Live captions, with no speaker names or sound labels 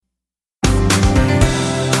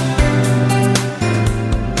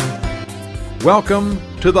Welcome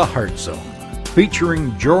to the Heart Zone,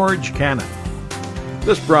 featuring George Cannon.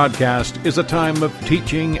 This broadcast is a time of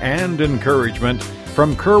teaching and encouragement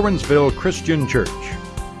from Curwensville Christian Church.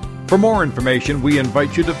 For more information, we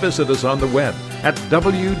invite you to visit us on the web at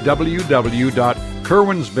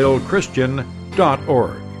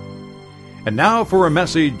www.curwensvillechristian.org. And now for a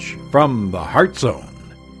message from the Heart Zone.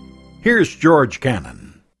 Here's George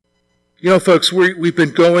Cannon. You know, folks, we've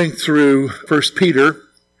been going through 1 Peter,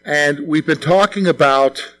 and we've been talking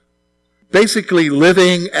about basically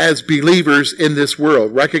living as believers in this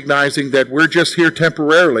world, recognizing that we're just here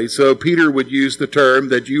temporarily. So Peter would use the term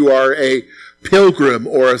that you are a pilgrim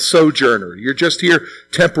or a sojourner. You're just here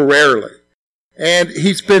temporarily. And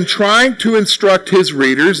he's been trying to instruct his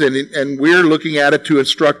readers, and we're looking at it to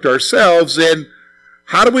instruct ourselves in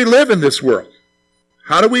how do we live in this world?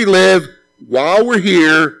 How do we live while we're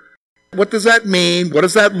here? What does that mean? What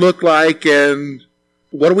does that look like? And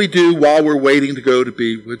what do we do while we're waiting to go to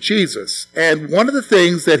be with Jesus? And one of the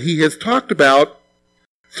things that he has talked about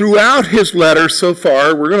throughout his letter so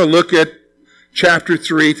far, we're going to look at chapter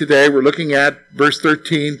 3 today. We're looking at verse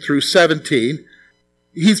 13 through 17.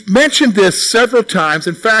 He's mentioned this several times.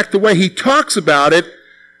 In fact, the way he talks about it,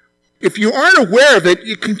 if you aren't aware of it,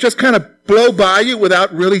 you can just kind of blow by you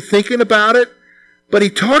without really thinking about it. But he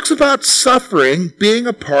talks about suffering being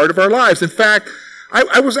a part of our lives. In fact,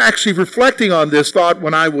 I was actually reflecting on this thought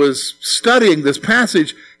when I was studying this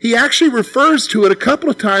passage. He actually refers to it a couple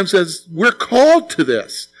of times as we're called to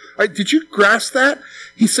this. Did you grasp that?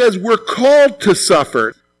 He says we're called to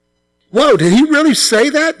suffer. Whoa, did he really say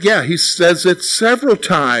that? Yeah, he says it several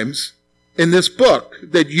times in this book,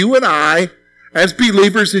 that you and I, as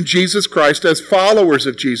believers in Jesus Christ, as followers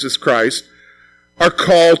of Jesus Christ, are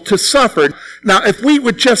called to suffer. Now, if we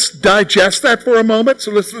would just digest that for a moment,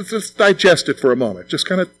 so let's digest it for a moment. Just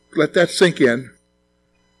kind of let that sink in.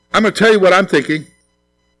 I'm going to tell you what I'm thinking.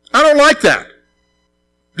 I don't like that.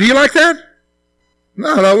 Do you like that?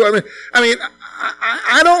 No.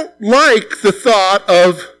 I don't like the thought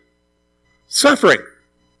of suffering.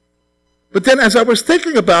 But then as I was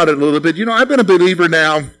thinking about it a little bit, I've been a believer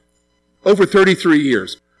now over 33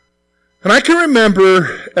 years. And I can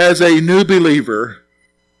remember as a new believer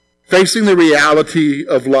facing the reality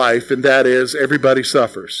of life, and that is everybody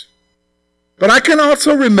suffers. But I can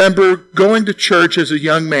also remember going to church as a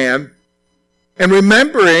young man and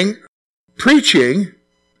remembering preaching,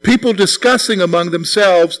 people discussing among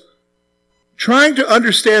themselves, trying to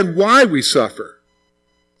understand why we suffer.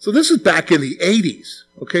 So this is back in the 80s.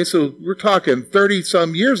 Okay, so we're talking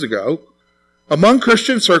 30-some years ago. Among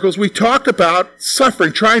Christian circles, we talked about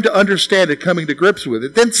suffering, trying to understand it, coming to grips with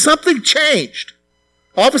it. Then something changed.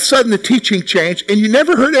 All of a sudden, the teaching changed, and you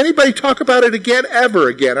never heard anybody talk about it again, ever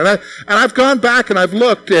again. And I've gone back and I've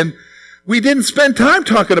looked, and we didn't spend time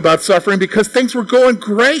talking about suffering because things were going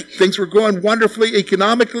great. Things were going wonderfully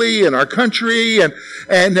economically in our country, and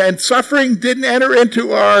suffering didn't enter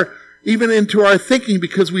into our thinking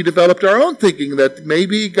because we developed our own thinking that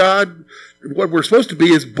maybe God, what we're supposed to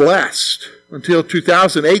be, is blessed. Until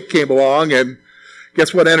 2008 came along, and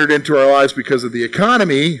guess what entered into our lives because of the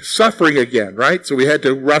economy? Suffering again, right? So we had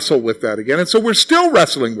to wrestle with that again. And so we're still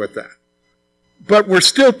wrestling with that. But we're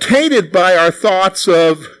still tainted by our thoughts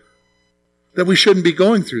of that we shouldn't be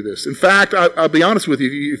going through this. In fact, I'll be honest with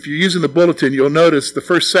you, if you're using the bulletin, you'll notice the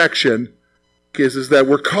first section is that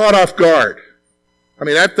we're caught off guard. I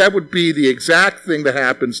mean, that would be the exact thing that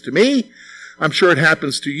happens to me. I'm sure it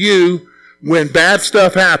happens to you when bad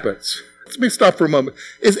stuff happens. Let me stop for a moment.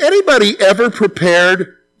 Is anybody ever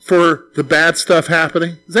prepared for the bad stuff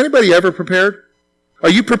happening? Is anybody ever prepared? Are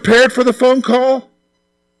you prepared for the phone call?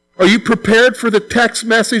 Are you prepared for the text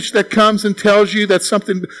message that comes and tells you that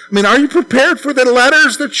something... are you prepared for the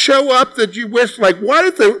letters that show up that you wish, why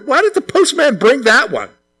did the postman bring that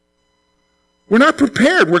one? We're not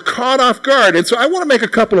prepared. We're caught off guard. And so I want to make a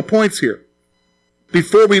couple of points here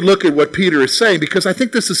before we look at what Peter is saying, because I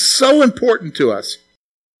think this is so important to us.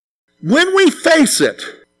 When we face it,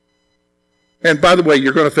 and by the way,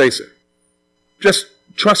 you're going to face it. Just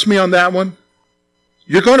trust me on that one.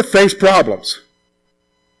 You're going to face problems.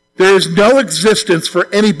 There is no existence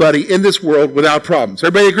for anybody in this world without problems.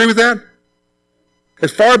 Everybody agree with that?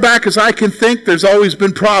 As far back as I can think, there's always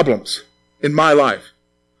been problems in my life.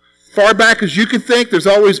 Far back as you can think, there's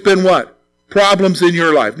always been what? Problems in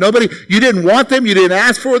your life. You didn't want them, you didn't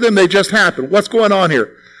ask for them, they just happened. What's going on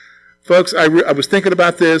here? Folks, I was thinking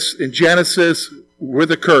about this in Genesis with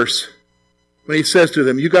the curse. When he says to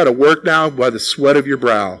them, you got to work now by the sweat of your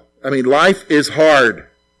brow. Life is hard.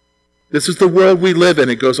 This is the world we live in.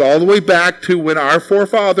 It goes all the way back to when our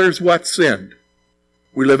forefathers sinned.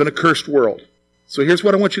 We live in a cursed world. So here's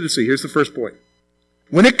what I want you to see. Here's the first point.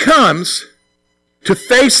 When it comes to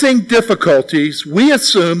facing difficulties, we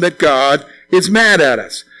assume that God is mad at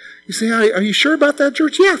us. You say, are you sure about that,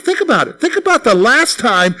 George? Yeah, think about it. Think about the last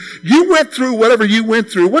time you went through whatever you went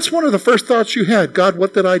through. What's one of the first thoughts you had? God,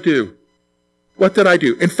 what did I do? What did I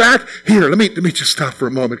do? In fact, here, let me just stop for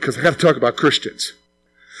a moment because I got to talk about Christians.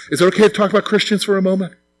 Is it okay to talk about Christians for a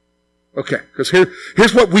moment? Okay, because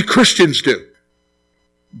here's what we Christians do.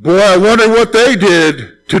 Boy, I wonder what they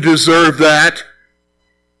did to deserve that.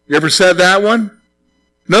 You ever said that one?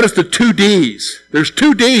 Notice the 2 D's. There's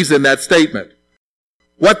 2 D's in that statement.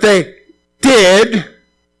 What they did.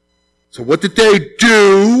 So what did they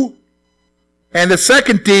do? And the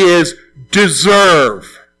second D is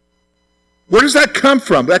deserve. Where does that come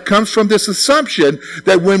from? That comes from this assumption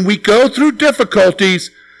that when we go through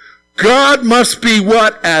difficulties, God must be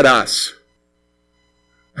what at us?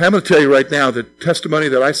 I'm going to tell you right now, the testimony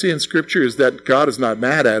that I see in Scripture is that God is not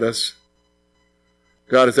mad at us.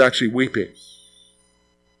 God is actually weeping.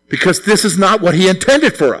 Because this is not what He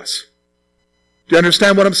intended for us. Do you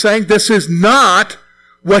understand what I'm saying? This is not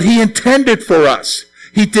what He intended for us.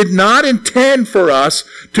 He did not intend for us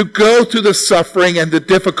to go through the suffering and the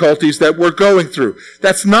difficulties that we're going through.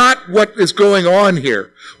 That's not what is going on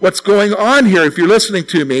here. What's going on here, if you're listening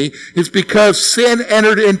to me, is because sin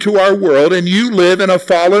entered into our world and you live in a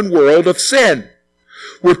fallen world of sin,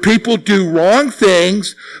 where people do wrong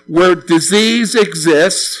things, where disease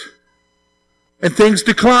exists, and things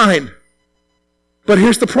decline. But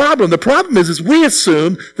here's the problem. The problem is we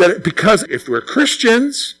assume that because if we're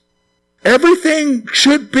Christians, everything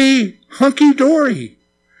should be hunky-dory,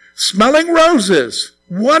 smelling roses,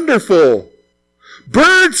 wonderful,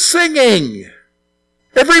 birds singing.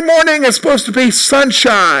 Every morning is supposed to be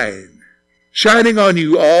sunshine, shining on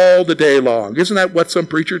you all the day long. Isn't that what some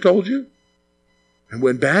preacher told you? And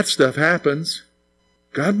when bad stuff happens,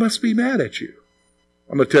 God must be mad at you.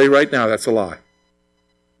 I'm going to tell you right now, that's a lie.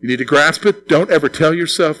 You need to grasp it. Don't ever tell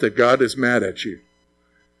yourself that God is mad at you.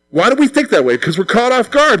 Why do we think that way? Because we're caught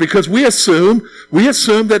off guard. Because we assume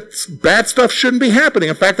that bad stuff shouldn't be happening.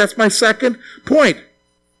 In fact, that's my second point.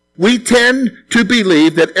 We tend to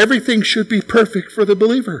believe that everything should be perfect for the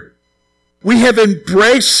believer. We have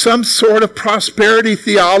embraced some sort of prosperity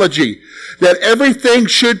theology, that everything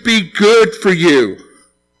should be good for you.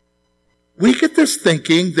 We get this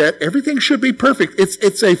thinking that everything should be perfect.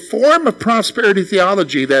 It's a form of prosperity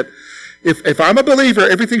theology that if I'm a believer,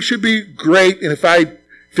 everything should be great, and if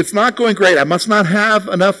it's not going great, I must not have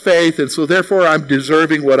enough faith, and so therefore I'm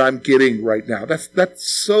deserving what I'm getting right now. That's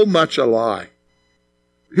so much a lie.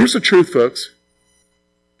 Here's the truth, folks.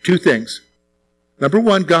 2 things. Number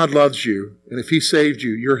 1, God loves you, and if He saved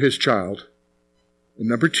you, you're His child. And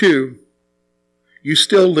number 2, you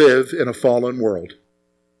still live in a fallen world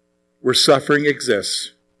where suffering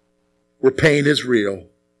exists, where pain is real,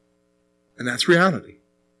 and that's reality.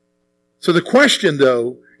 So the question,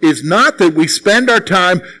 though, is not that we spend our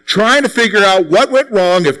time trying to figure out what went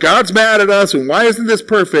wrong, if God's mad at us, and why isn't this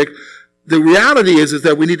perfect. The reality is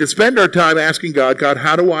that we need to spend our time asking God,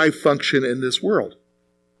 how do I function in this world?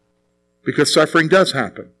 Because suffering does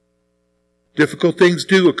happen. Difficult things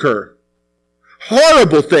do occur.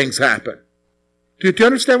 Horrible things happen. Do you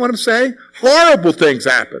understand what I'm saying? Horrible things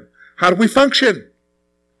happen. How do we function?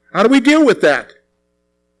 How do we deal with that?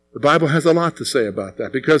 The Bible has a lot to say about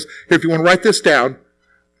that, because if you want to write this down,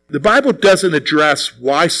 the Bible doesn't address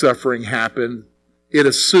why suffering happened. It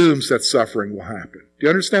assumes that suffering will happen. Do you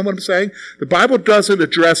understand what I'm saying? The Bible doesn't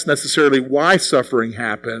address necessarily why suffering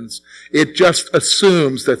happens. It just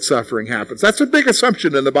assumes that suffering happens. That's a big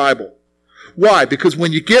assumption in the Bible. Why? Because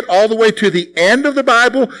when you get all the way to the end of the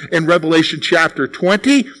Bible, in Revelation chapter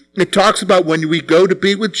 20, it talks about when we go to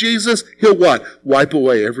be with Jesus, He'll what? Wipe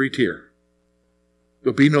away every tear.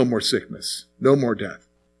 There'll be no more sickness, no more death.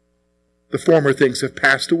 The former things have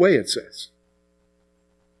passed away, it says.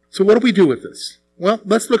 So what do we do with this? Well,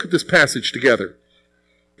 let's look at this passage together.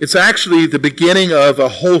 It's actually the beginning of a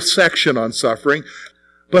whole section on suffering,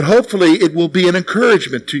 but hopefully it will be an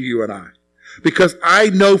encouragement to you and I. Because I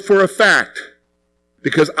know for a fact,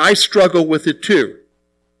 because I struggle with it too,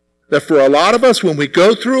 that for a lot of us, when we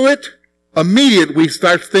go through it, immediately we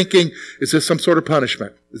start thinking, is this some sort of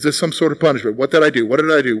punishment? Is this some sort of punishment? What did I do? What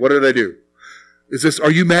did I do? What did I do?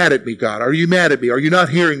 Are you mad at me, God? Are you mad at me? Are you not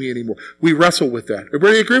hearing me anymore? We wrestle with that.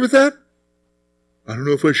 Everybody agree with that? I don't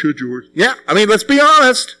know if I should, George. Yeah, let's be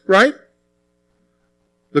honest, right?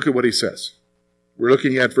 Look at what he says. We're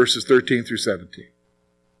looking at verses 13 through 17.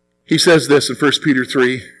 He says this in 1 Peter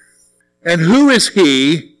 3, "And who is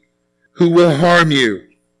he who will harm you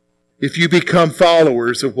if you become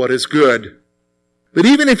followers of what is good? But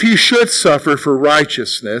even if you should suffer for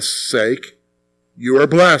righteousness' sake, you are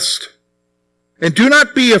blessed. And do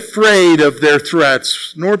not be afraid of their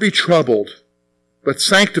threats, nor be troubled, but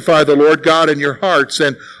sanctify the Lord God in your hearts,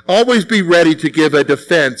 and always be ready to give a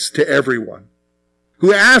defense to everyone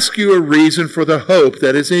who asks you a reason for the hope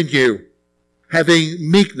that is in you, having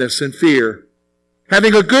meekness and fear,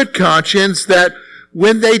 having a good conscience, that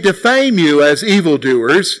when they defame you as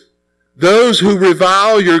evildoers, those who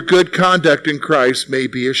revile your good conduct in Christ may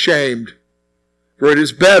be ashamed. For it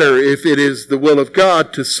is better, if it is the will of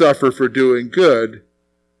God, to suffer for doing good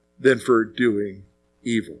than for doing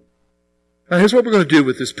evil. Now here's what we're going to do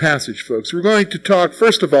with this passage, folks. We're going to talk,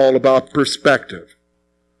 first of all, about perspective.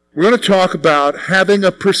 We're going to talk about having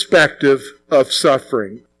a perspective of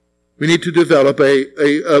suffering. We need to develop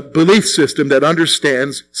a belief system that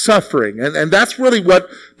understands suffering. And that's really what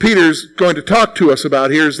Peter's going to talk to us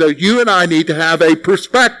about here, is that you and I need to have a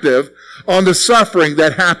perspective on the suffering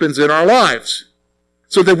that happens in our lives.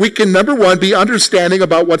 So that we can, number one, be understanding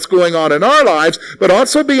about what's going on in our lives, but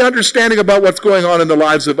also be understanding about what's going on in the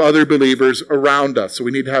lives of other believers around us. So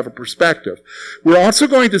we need to have a perspective. We're also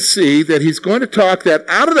going to see that he's going to talk that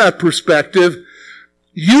out of that perspective,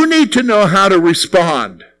 you need to know how to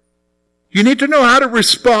respond. You need to know how to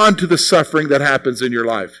respond to the suffering that happens in your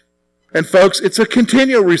life. And folks, it's a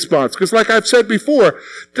continual response. Because like I've said before,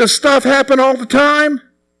 does stuff happen all the time?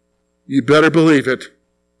 You better believe it.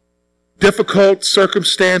 Difficult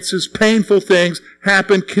circumstances, painful things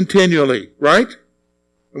happen continually, right?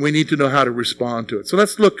 And we need to know how to respond to it. So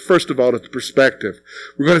let's look first of all at the perspective.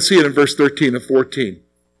 We're going to see it in verse 13 and 14.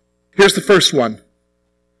 Here's the first one.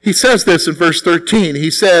 He says this in verse 13.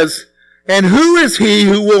 He says, "And who is he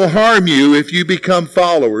who will harm you if you become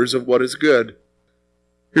followers of what is good?"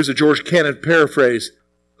 Here's a George Cannon paraphrase.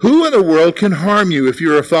 Who in the world can harm you if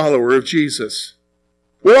you're a follower of Jesus?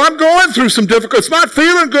 Well, I'm going through some difficulties. It's not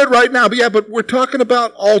feeling good right now. But we're talking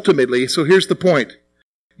about ultimately. So here's the point.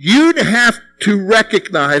 You'd have to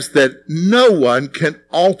recognize that no one can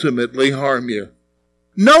ultimately harm you.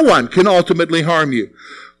 No one can ultimately harm you.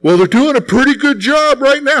 Well, they're doing a pretty good job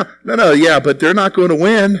right now. Yeah, but they're not going to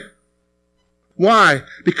win. Why?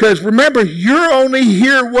 Because remember, you're only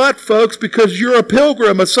here what, folks? Because you're a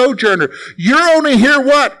pilgrim, a sojourner. You're only here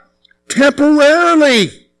what?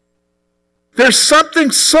 Temporarily. There's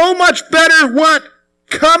something so much better, what?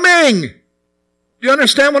 Coming. Do you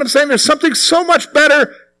understand what I'm saying? There's something so much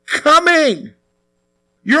better coming.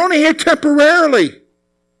 You're only here temporarily.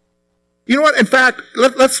 You know what? In fact,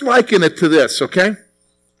 let's liken it to this, okay?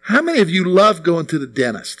 How many of you love going to the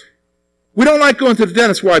dentist? We don't like going to the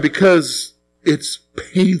dentist. Why? Because it's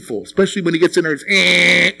painful, especially when he gets in there,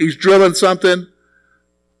 he's drilling something,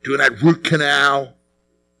 doing that root canal.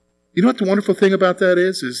 You know what the wonderful thing about that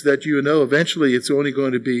is that you know eventually it's only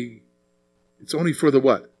for the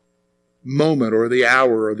what? Moment or the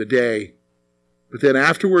hour or the day. But then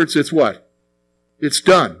afterwards it's what? It's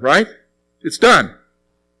done, right? It's done.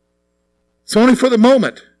 It's only for the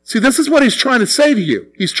moment. See, this is what he's trying to say to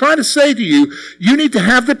you. He's trying to say to you, you need to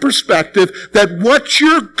have the perspective that what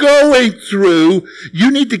you're going through, you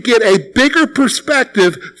need to get a bigger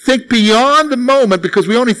perspective, think beyond the moment, because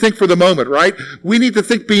we only think for the moment, right? We need to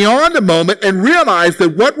think beyond the moment and realize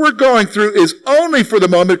that what we're going through is only for the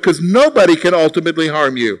moment, because nobody can ultimately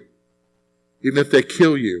harm you. Even if they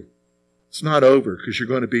kill you, it's not over, because you're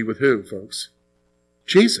going to be with who, folks?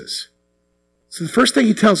 Jesus. So the first thing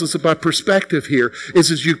he tells us about perspective here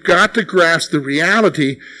is you've got to grasp the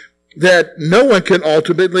reality that no one can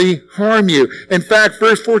ultimately harm you. In fact,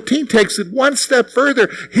 verse 14 takes it one step further.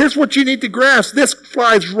 Here's what you need to grasp. This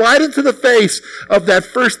flies right into the face of that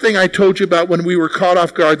first thing I told you about when we were caught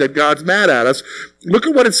off guard that God's mad at us. Look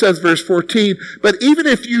at what it says, verse 14. But even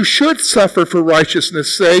if you should suffer for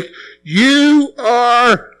righteousness' sake, you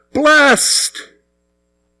are blessed.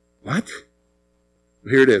 What?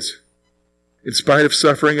 Here it is. In spite of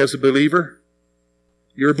suffering as a believer,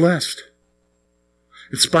 you're blessed.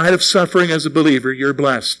 In spite of suffering as a believer, you're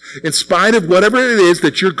blessed. In spite of whatever it is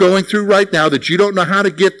that you're going through right now, that you don't know how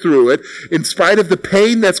to get through it, in spite of the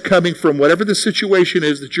pain that's coming from whatever the situation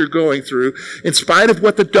is that you're going through, in spite of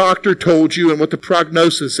what the doctor told you and what the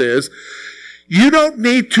prognosis is, you don't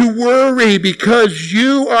need to worry because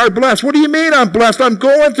you are blessed. What do you mean I'm blessed? I'm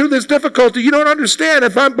going through this difficulty. You don't understand.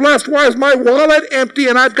 If I'm blessed, why is my wallet empty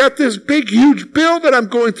and I've got this big, huge bill that I'm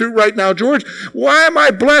going through right now, George? Why am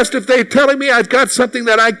I blessed if they're telling me I've got something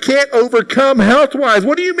that I can't overcome health-wise?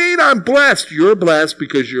 What do you mean I'm blessed? You're blessed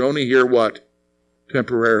because you're only here, what?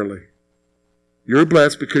 Temporarily. You're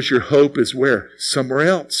blessed because your hope is where? Somewhere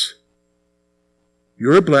else.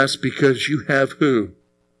 You're blessed because you have who?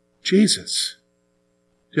 Jesus.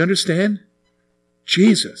 Do you understand?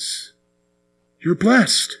 Jesus, you're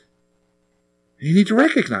blessed. You need to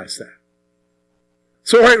recognize that.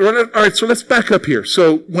 So, all right, so let's back up here.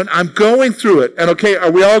 So when I'm going through it, and okay,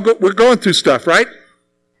 we're going through stuff, right?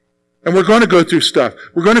 And we're going to go through stuff.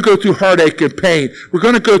 We're going to go through heartache and pain. We're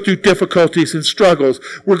going to go through difficulties and struggles.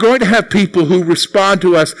 We're going to have people who respond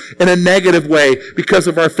to us in a negative way because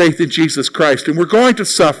of our faith in Jesus Christ. And we're going to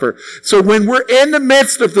suffer. So when we're in the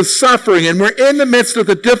midst of the suffering and we're in the midst of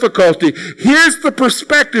the difficulty, here's the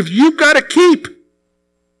perspective you've got to keep.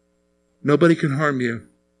 Nobody can harm you.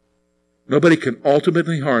 Nobody can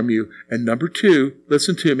ultimately harm you. And number two,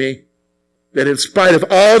 listen to me, that in spite of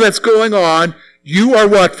all that's going on, you are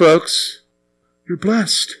what, folks? You're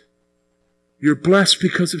blessed. You're blessed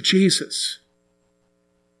because of Jesus.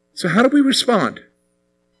 So how do we respond?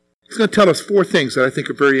 He's going to tell us 4 things that I think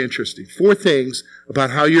are very interesting. 4 things about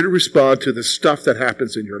how you're to respond to the stuff that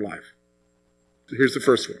happens in your life. So here's the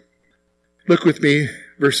first one. Look with me,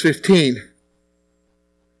 verse 15.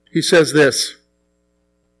 He says this,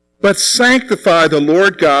 "But sanctify the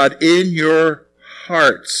Lord God in your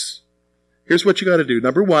hearts." Here's what you got to do.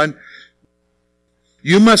 Number 1,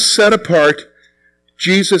 you must set apart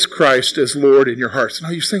Jesus Christ as Lord in your hearts. Now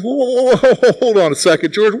you're saying, whoa, hold on a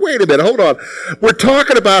second, George. Wait a minute, hold on. We're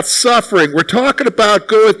talking about suffering. We're talking about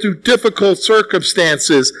going through difficult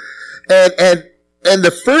circumstances. And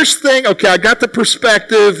the first thing, okay, I got the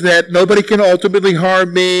perspective that nobody can ultimately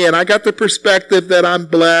harm me, and I got the perspective that I'm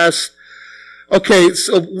blessed. Okay,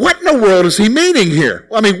 so what in the world is he meaning here?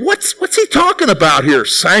 I mean, what's he talking about here?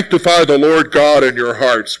 Sanctify the Lord God in your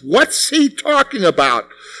hearts. What's he talking about?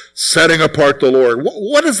 Setting apart the Lord.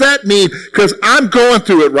 What does that mean? Because I'm going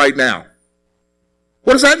through it right now.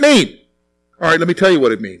 What does that mean? All right, let me tell you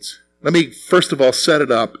what it means. Let me, first of all, set it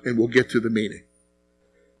up, and we'll get to the meaning.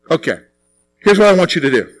 Okay, here's what I want you to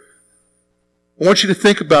do. I want you to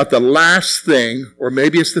think about the last thing, or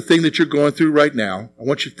maybe it's the thing that you're going through right now. I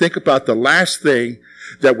want you to think about the last thing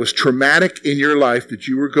that was traumatic in your life that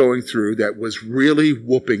you were going through that was really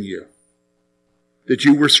whooping you, that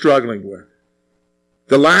you were struggling with.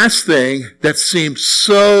 The last thing that seemed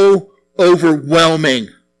so overwhelming.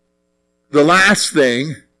 The last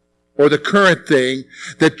thing, or the current thing,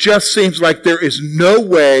 that just seems like there is no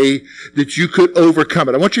way that you could overcome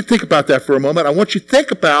it. I want you to think about that for a moment. I want you to think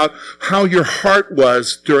about how your heart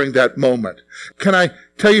was during that moment. Can I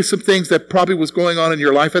tell you some things that probably was going on in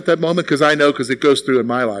your life at that moment? Because I know, because it goes through in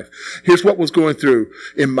my life. Here's what was going through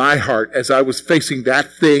in my heart as I was facing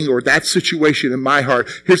that thing or that situation in my heart.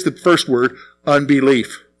 Here's the first word,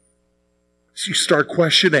 unbelief. So you start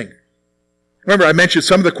questioning. Remember, I mentioned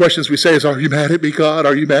some of the questions we say is, are you mad at me, God?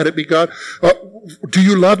 Are you mad at me, God? Do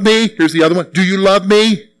you love me? Here's the other one. Do you love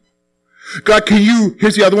me? God,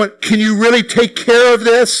 here's the other one. Can you really take care of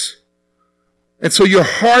this? And so your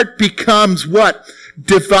heart becomes what?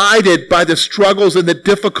 Divided by the struggles and the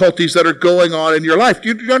difficulties that are going on in your life.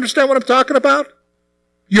 Do you understand what I'm talking about?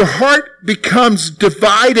 Your heart becomes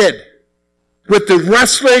divided with the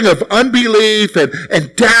wrestling of unbelief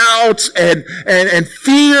and doubts and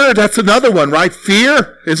fear. That's another one, right?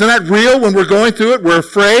 Fear. Isn't that real when we're going through it? We're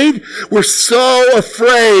afraid. We're so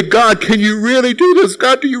afraid. God, can you really do this?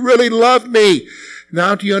 God, do you really love me?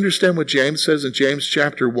 Now, do you understand what James says in James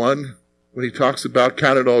chapter 1 when he talks about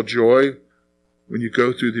count it all joy when you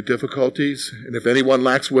go through the difficulties? And if anyone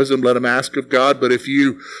lacks wisdom, let him ask of God. But if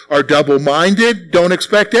you are double-minded, don't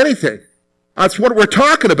expect anything. That's what we're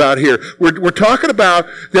talking about here. We're talking about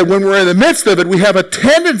that when we're in the midst of it, we have a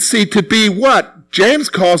tendency to be what? James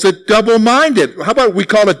calls it double-minded. How about we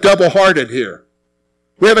call it double-hearted here?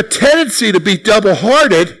 We have a tendency to be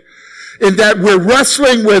double-hearted in that we're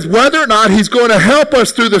wrestling with whether or not he's going to help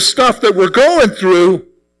us through the stuff that we're going through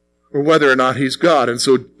or whether or not he's God. And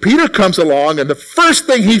so Peter comes along, and the first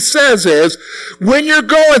thing he says is, when you're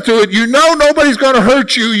going through it, you know nobody's going to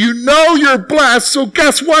hurt you. You know you're blessed. So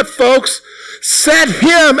guess what, folks? Set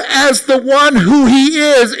him as the one who he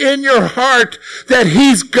is in your heart, that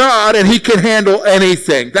he's God and he can handle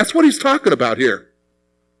anything. That's what he's talking about here.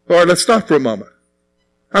 All right, let's stop for a moment.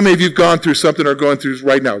 How many of you have gone through something or going through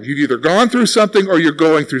right now? You've either gone through something or you're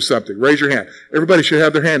going through something. Raise your hand. Everybody should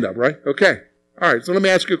have their hand up, right? Okay. All right, so let me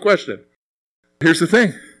ask you a question. Here's the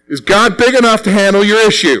thing. Is God big enough to handle your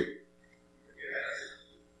issue?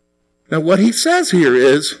 Now, what he says here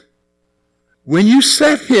is, when you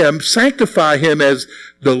set him, sanctify him as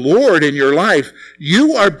the Lord in your life,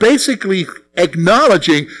 you are basically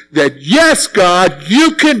acknowledging that, yes, God,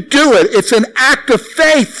 you can do it. It's an act of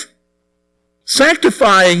faith.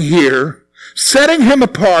 Sanctifying here, setting him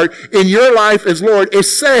apart in your life as Lord,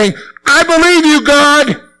 is saying, I believe you,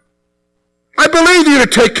 God. I believe you to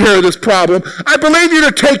take care of this problem. I believe you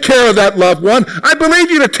to take care of that loved one. I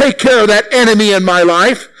believe you to take care of that enemy in my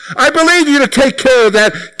life. I believe you to take care of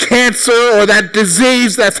that cancer or that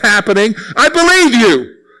disease that's happening. I believe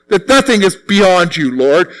you that nothing is beyond you,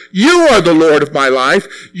 Lord. You are the Lord of my life.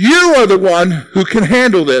 You are the one who can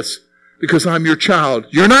handle this because I'm your child.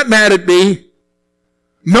 You're not mad at me.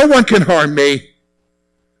 No one can harm me.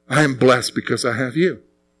 I am blessed because I have you.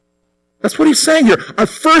 That's what he's saying here. Our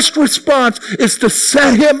first response is to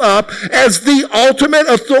set him up as the ultimate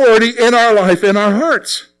authority in our life, in our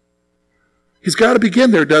hearts. He's got to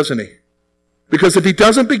begin there, doesn't he? Because if he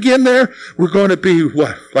doesn't begin there, we're going to be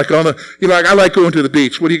what? Like I like going to the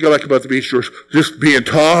beach. What do you like about the beach, George? Just being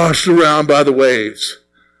tossed around by the waves.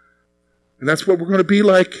 And that's what we're going to be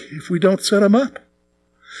like if we don't set him up.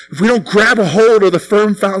 If we don't grab a hold of the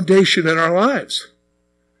firm foundation in our lives.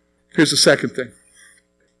 Here's the second thing.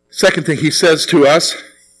 Second thing he says to us,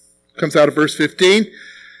 comes out of verse 15,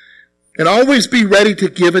 and always be ready to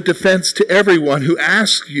give a defense to everyone who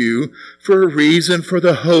asks you for a reason for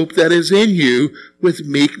the hope that is in you with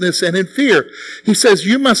meekness and in fear. He says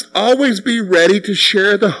you must always be ready to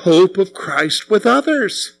share the hope of Christ with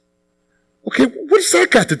others. Okay, what's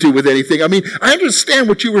that got to do with anything? I mean, I understand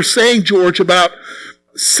what you were saying, George, about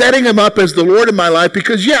setting him up as the Lord in my life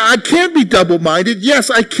because, yeah, I can be double-minded. Yes,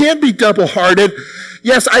 I can be double-hearted.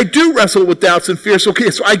 Yes, I do wrestle with doubts and fears. Okay,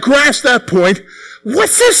 so I grasp that point.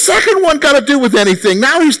 What's this second one got to do with anything?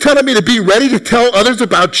 Now he's telling me to be ready to tell others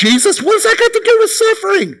about Jesus? What does that got to do with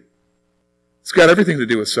suffering? It's got everything to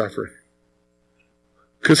do with suffering.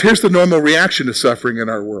 Because here's the normal reaction to suffering in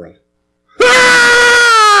our world.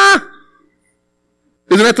 Ah!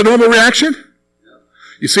 Isn't that the normal reaction?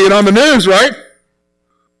 You see it on the news, right?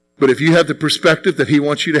 But if you have the perspective that he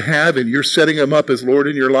wants you to have and you're setting him up as Lord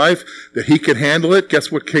in your life, that he can handle it,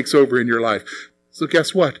 guess what takes over in your life? So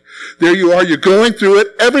guess what? There you are, you're going through it.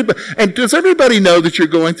 And does everybody know that you're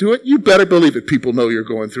going through it? You better believe it. People know you're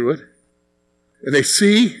going through it. And they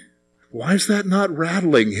see, why is that not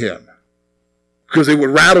rattling him? Because it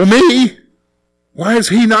would rattle me. Why is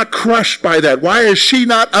he not crushed by that? Why is she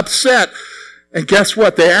not upset? And guess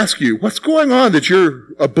what? They ask you, what's going on that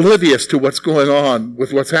you're oblivious to what's going on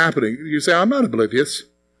with what's happening? You say, I'm not oblivious.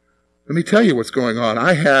 Let me tell you what's going on.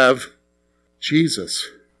 I have Jesus.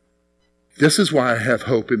 This is why I have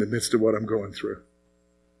hope in the midst of what I'm going through.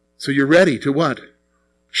 So you're ready to what?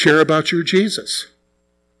 Share about your Jesus.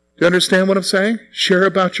 Do you understand what I'm saying? Share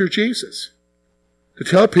about your Jesus. To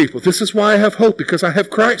tell people, this is why I have hope, because I have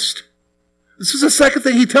Christ. This is the second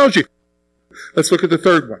thing he tells you. Let's look at the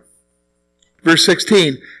third one. Verse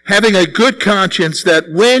 16, having a good conscience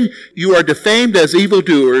that when you are defamed as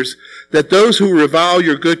evildoers, that those who revile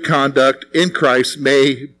your good conduct in Christ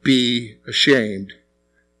may be ashamed.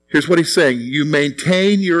 Here's what he's saying. You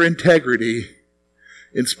maintain your integrity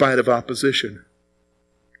in spite of opposition.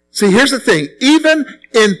 See, here's the thing. Even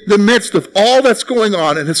in the midst of all that's going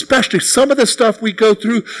on, and especially some of the stuff we go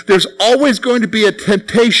through, there's always going to be a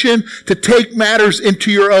temptation to take matters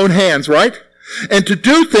into your own hands, right? And to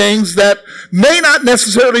do things that may not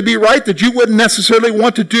necessarily be right, that you wouldn't necessarily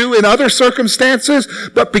want to do in other circumstances,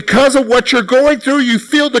 but because of what you're going through, you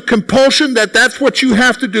feel the compulsion that that's what you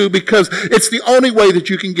have to do because it's the only way that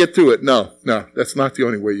you can get through it. No, that's not the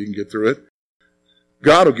only way you can get through it.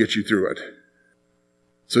 God will get you through it.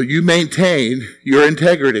 So you maintain your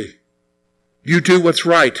integrity. You do what's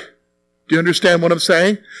right. Do you understand what I'm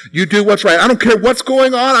saying? You do what's right. I don't care what's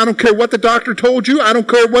going on. I don't care what the doctor told you. I don't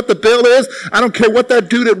care what the bill is. I don't care what that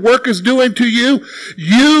dude at work is doing to you.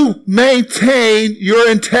 You maintain your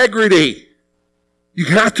integrity. You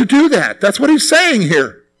have to do that. That's what he's saying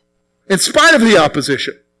here. In spite of the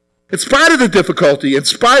opposition, in spite of the difficulty, in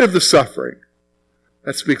spite of the suffering.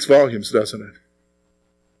 That speaks volumes, doesn't it?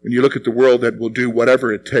 When you look at the world that will do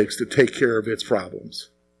whatever it takes to take care of its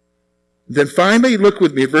problems. Then finally, look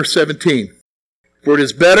with me at verse 17. For it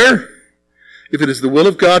is better, if it is the will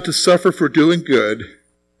of God to suffer for doing good,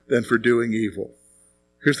 than for doing evil.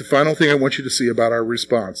 Here's the final thing I want you to see about our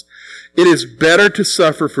response. It is better to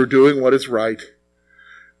suffer for doing what is right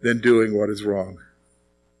than doing what is wrong.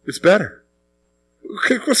 It's better.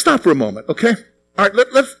 Okay, let's stop for a moment, okay? All right,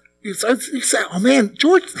 let's you say, oh man,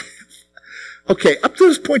 George, okay, up to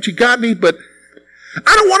this point you got me, but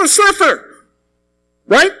I don't want to suffer.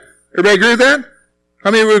 Right? Everybody agree with that?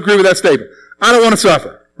 How many would agree with that statement? I don't want to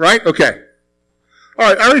suffer. Right? Okay. All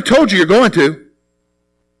right, I already told you you're going to.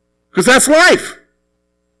 Because that's life.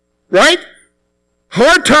 Right?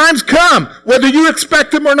 Hard times come, whether you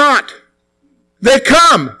expect them or not. They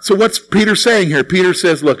come. So what's Peter saying here? Peter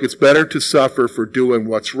says, look, it's better to suffer for doing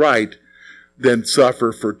what's right than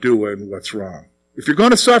suffer for doing what's wrong. If you're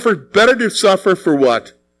going to suffer, better to suffer for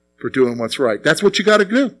what? For doing what's right. That's what you got to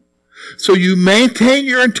do. So you maintain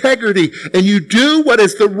your integrity and you do what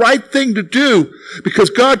is the right thing to do because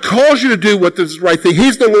God calls you to do what is the right thing.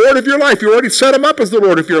 He's the Lord of your life. You already set him up as the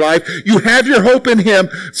Lord of your life. You have your hope in him.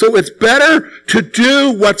 So it's better to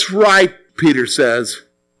do what's right, Peter says,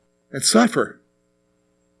 and suffer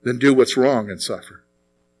than do what's wrong and suffer.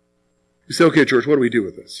 You say, okay, George, what do we do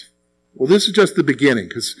with this? Well, this is just the beginning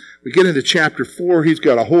because we get into chapter 4. He's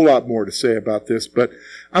got a whole lot more to say about this, but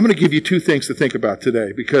I'm going to give you two things to think about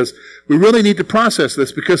today because we really need to process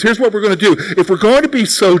this because here's what we're going to do. If we're going to be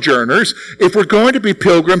sojourners, if we're going to be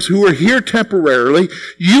pilgrims who are here temporarily,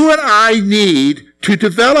 you and I need to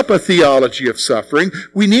develop a theology of suffering.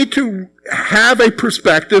 We need to have a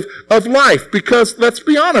perspective of life because let's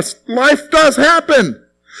be honest, life does happen.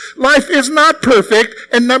 Life is not perfect,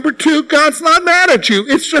 and number two, God's not mad at you.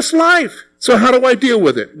 It's just life. So how do I deal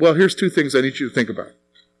with it? Well, here's two things I need you to think about.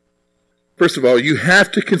 First of all, you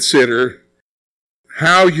have to consider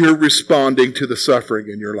how you're responding to the suffering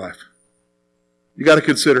in your life. You got to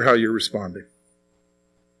consider how you're responding.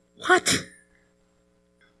 What?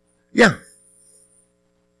 Yeah.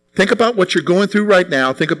 Think about what you're going through right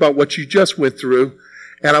now. Think about what you just went through.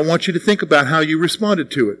 And I want you to think about how you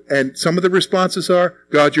responded to it. And some of the responses are,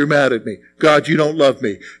 God, you're mad at me. God, you don't love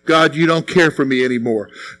me. God, you don't care for me anymore.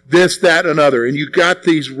 This, that, and other. And you got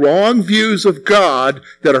these wrong views of God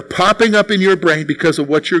that are popping up in your brain because of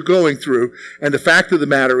what you're going through. And the fact of the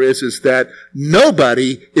matter is that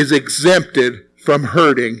nobody is exempted from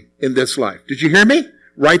hurting in this life. Did you hear me?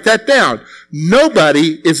 Write that down.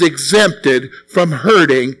 Nobody is exempted from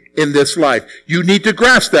hurting in this life. You need to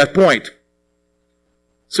grasp that point.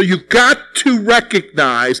 So you've got to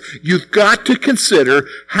recognize, you've got to consider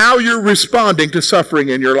how you're responding to suffering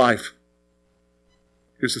in your life.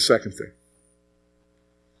 Here's the second thing.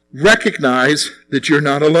 Recognize that you're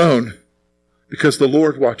not alone because the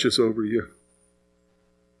Lord watches over you.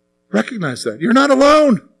 Recognize that. You're not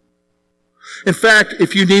alone. In fact,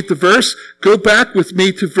 if you need the verse, go back with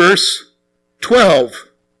me to verse 12.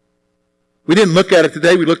 We didn't look at it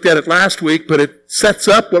today. We looked at it last week, but it sets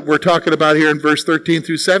up what we're talking about here in verse 13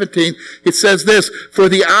 through 17. It says this, for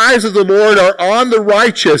the eyes of the Lord are on the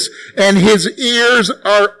righteous, and his ears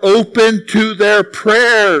are open to their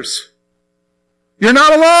prayers. You're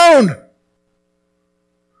not alone.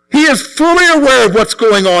 He is fully aware of what's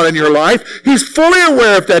going on in your life. He's fully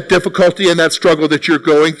aware of that difficulty and that struggle that you're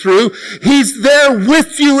going through. He's there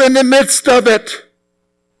with you in the midst of it.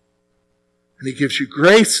 And he gives you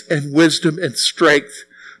grace and wisdom and strength.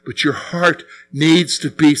 But your heart needs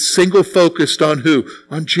to be single-focused on who?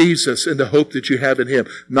 On Jesus and the hope that you have in him.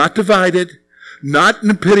 Not divided, not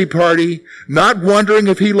in a pity party, not wondering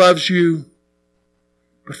if he loves you,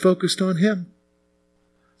 but focused on him.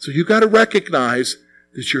 So you got to recognize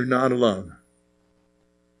that you're not alone.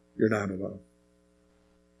 You're not alone.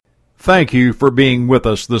 Thank you for being with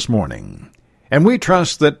us this morning. And we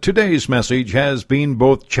trust that today's message has been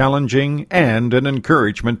both challenging and an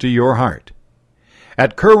encouragement to your heart.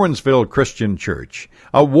 At Curwensville Christian Church,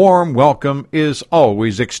 a warm welcome is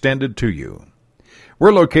always extended to you.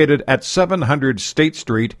 We're located at 700 State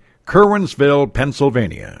Street, Curwensville,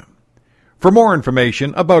 Pennsylvania. For more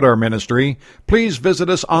information about our ministry, please visit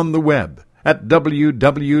us on the web at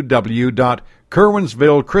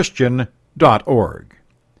www.curwensvillechristian.org.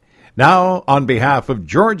 Now, on behalf of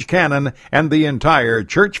George Cannon and the entire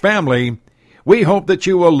church family, we hope that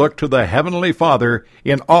you will look to the Heavenly Father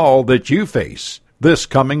in all that you face this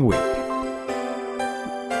coming week.